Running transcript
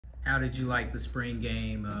How did you like the spring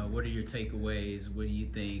game? What are your takeaways? What do you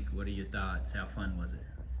think? What are your thoughts? How fun was it?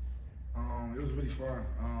 It was really fun.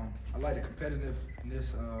 I like the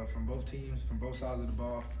competitiveness from both teams, from both sides of the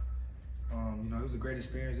ball. It was a great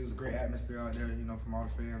experience. It was a great atmosphere out there, from all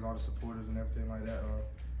the fans, all the supporters and everything like that.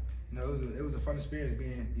 It was a fun experience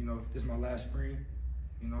being, this is my last spring,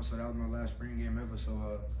 so that was my last spring game ever.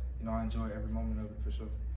 So, I enjoyed every moment of it for sure.